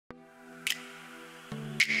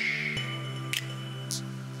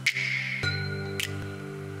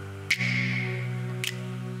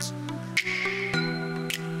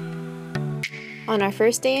On our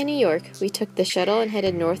first day in New York, we took the shuttle and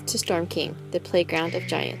headed north to Storm King, the playground of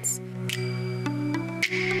giants.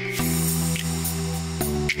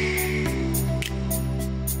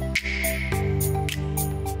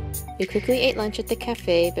 We quickly ate lunch at the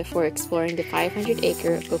cafe before exploring the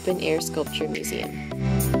 500-acre open-air sculpture museum.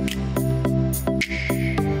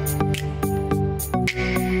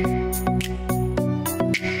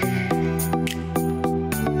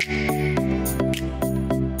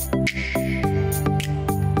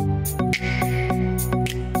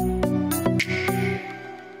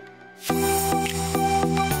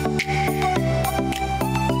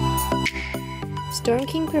 Storm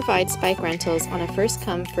King provides bike rentals on a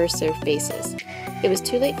first-come, first-served basis. It was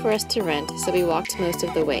too late for us to rent, so we walked most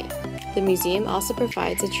of the way. The museum also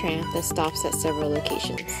provides a tram that stops at several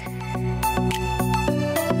locations.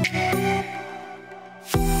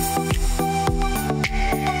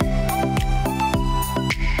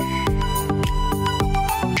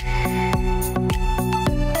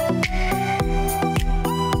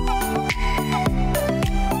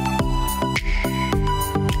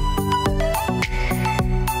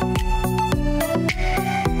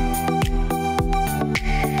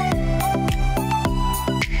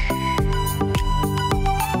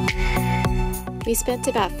 We spent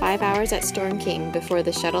about 5 hours at Storm King before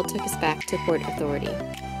the shuttle took us back to Port Authority.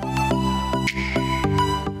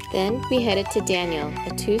 Then we headed to Daniel,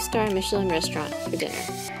 a 2-star Michelin restaurant, for dinner.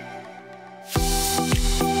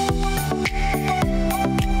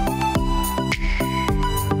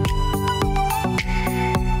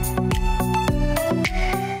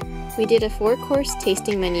 We did a 4-course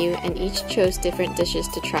tasting menu and each chose different dishes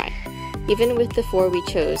to try. Even with the 4 we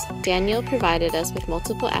chose, Daniel provided us with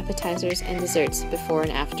multiple appetizers and desserts before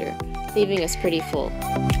and after, leaving us pretty full.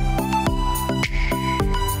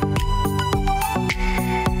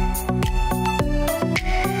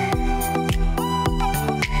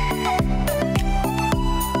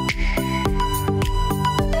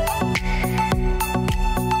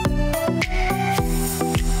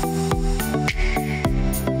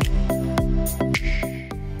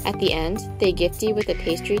 At the end, they gift you with a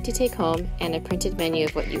pastry to take home and a printed menu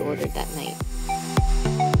of what you ordered that night.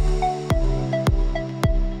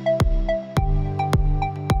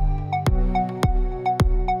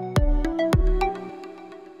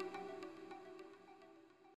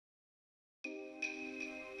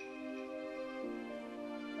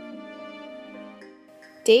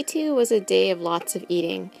 Day 2 was a day of lots of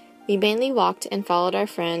eating. We mainly walked and followed our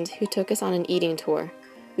friend who took us on an eating tour.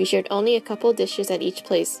 We shared only a couple dishes at each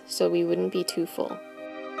place, so we wouldn't be too full.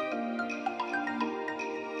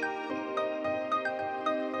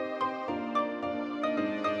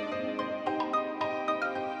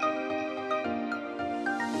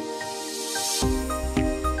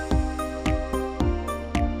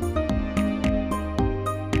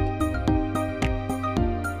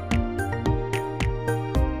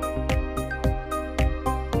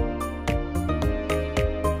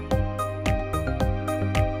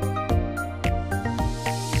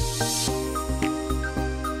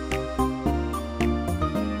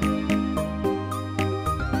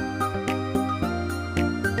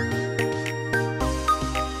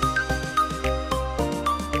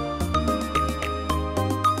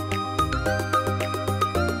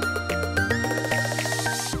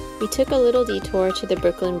 We took a little detour to the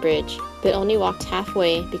Brooklyn Bridge, but only walked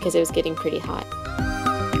halfway because it was getting pretty hot.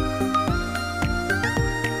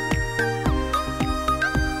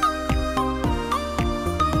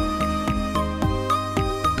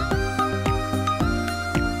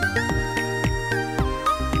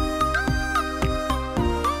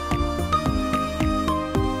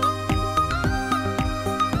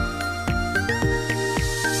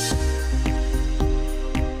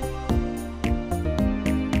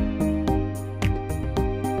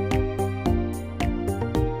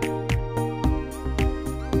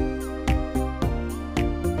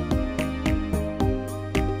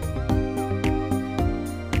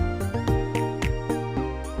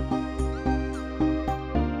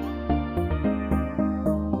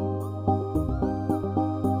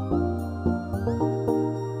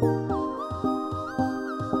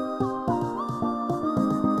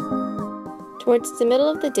 Towards the middle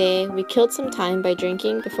of the day, we killed some time by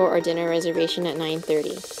drinking before our dinner reservation at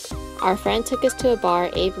 9:30. Our friend took us to a bar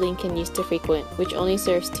Abe Lincoln used to frequent, which only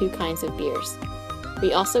serves 2 kinds of beers.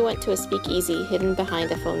 We also went to a speakeasy hidden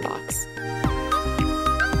behind a phone box.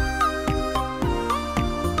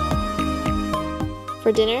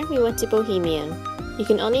 For dinner, we went to Bohemian. You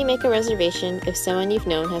can only make a reservation if someone you've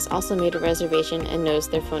known has also made a reservation and knows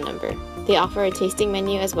their phone number. They offer a tasting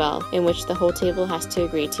menu as well, in which the whole table has to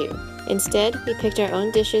agree to. Instead, we picked our own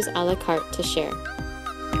dishes a la carte to share.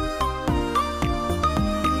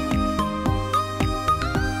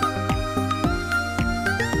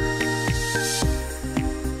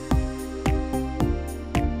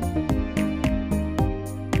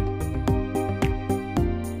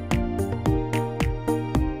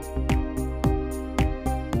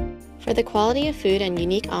 For the quality of food and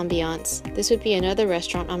unique ambiance, this would be another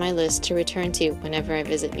restaurant on my list to return to whenever I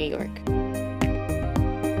visit New York.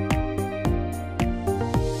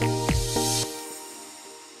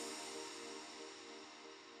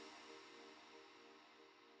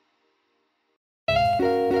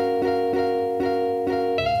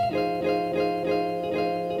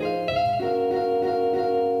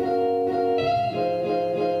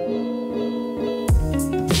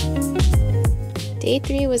 Day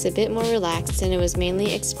 3 was a bit more relaxed and it was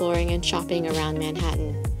mainly exploring and shopping around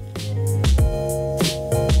Manhattan.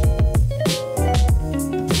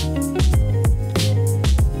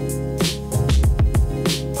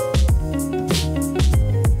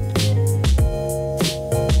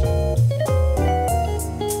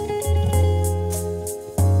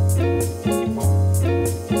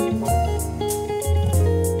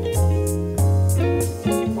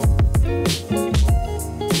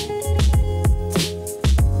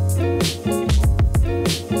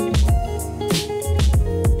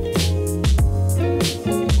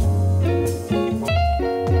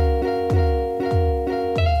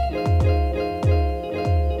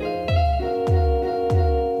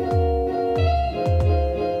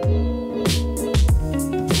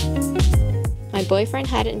 My boyfriend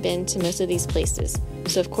hadn't been to most of these places,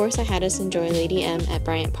 so of course I had us enjoy Lady M at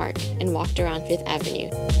Bryant Park and walked around Fifth Avenue.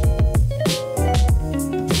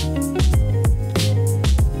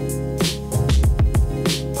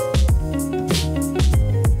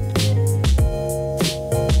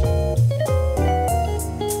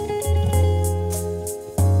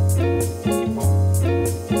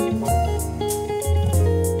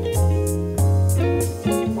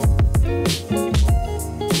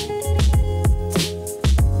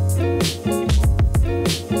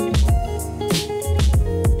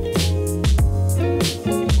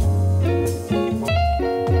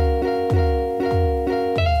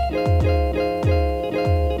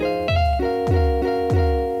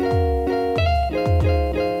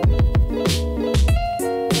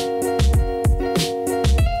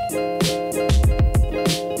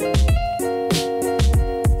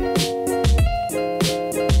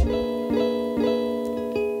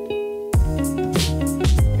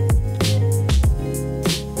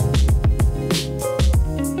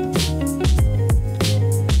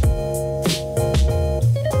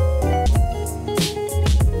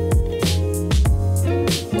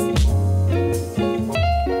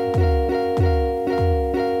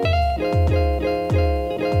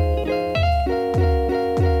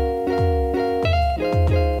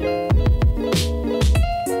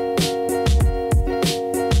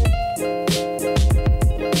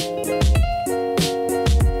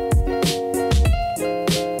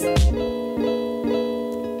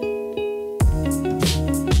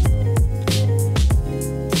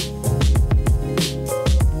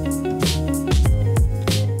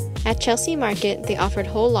 At Chelsea Market, they offered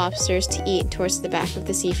whole lobsters to eat towards the back of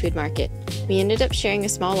the seafood market. We ended up sharing a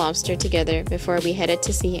small lobster together before we headed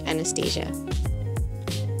to see Anastasia.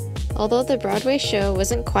 Although the Broadway show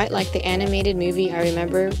wasn't quite like the animated movie I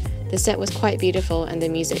remember, the set was quite beautiful and the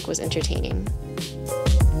music was entertaining.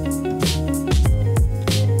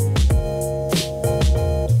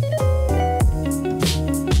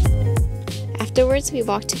 Afterwards, we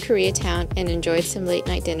walked to Koreatown and enjoyed some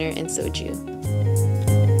late-night dinner and soju.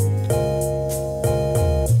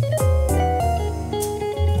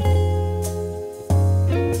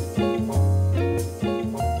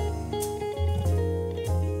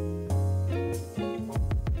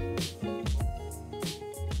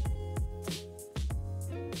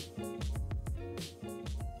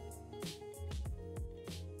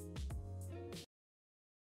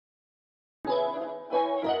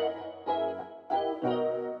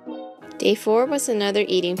 Day 4 was another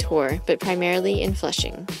eating tour, but primarily in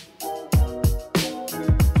Flushing.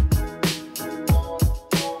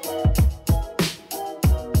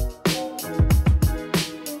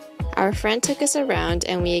 Our friend took us around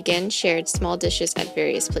and we again shared small dishes at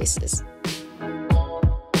various places.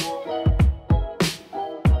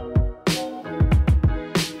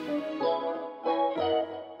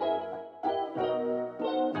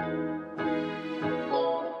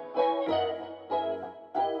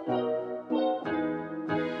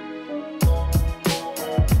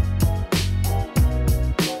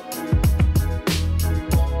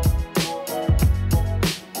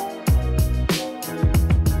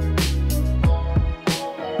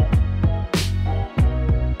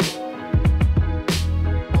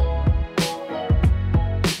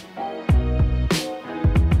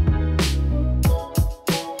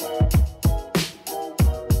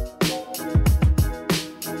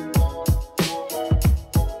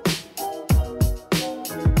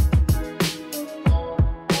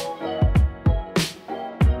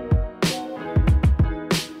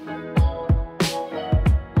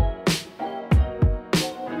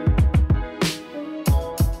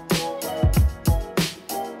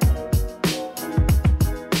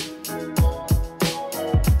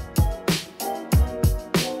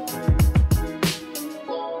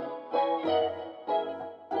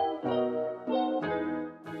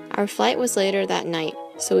 Our flight was later that night,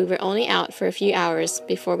 so we were only out for a few hours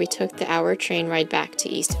before we took the hour train ride back to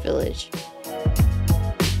East Village.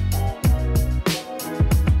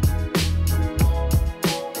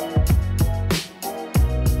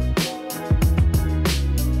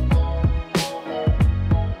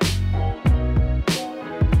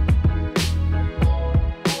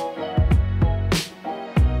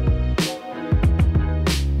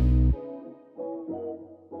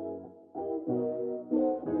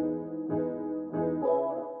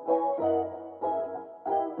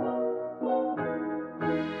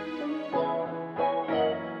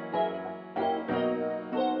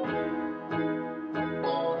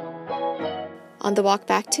 On the walk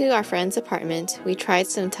back to our friend's apartment, we tried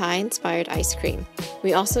some Thai-inspired ice cream.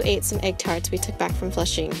 We also ate some egg tarts we took back from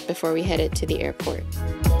Flushing before we headed to the airport.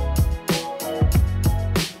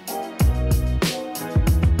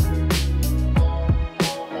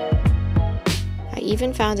 I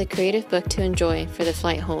even found a creative book to enjoy for the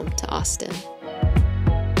flight home to Austin.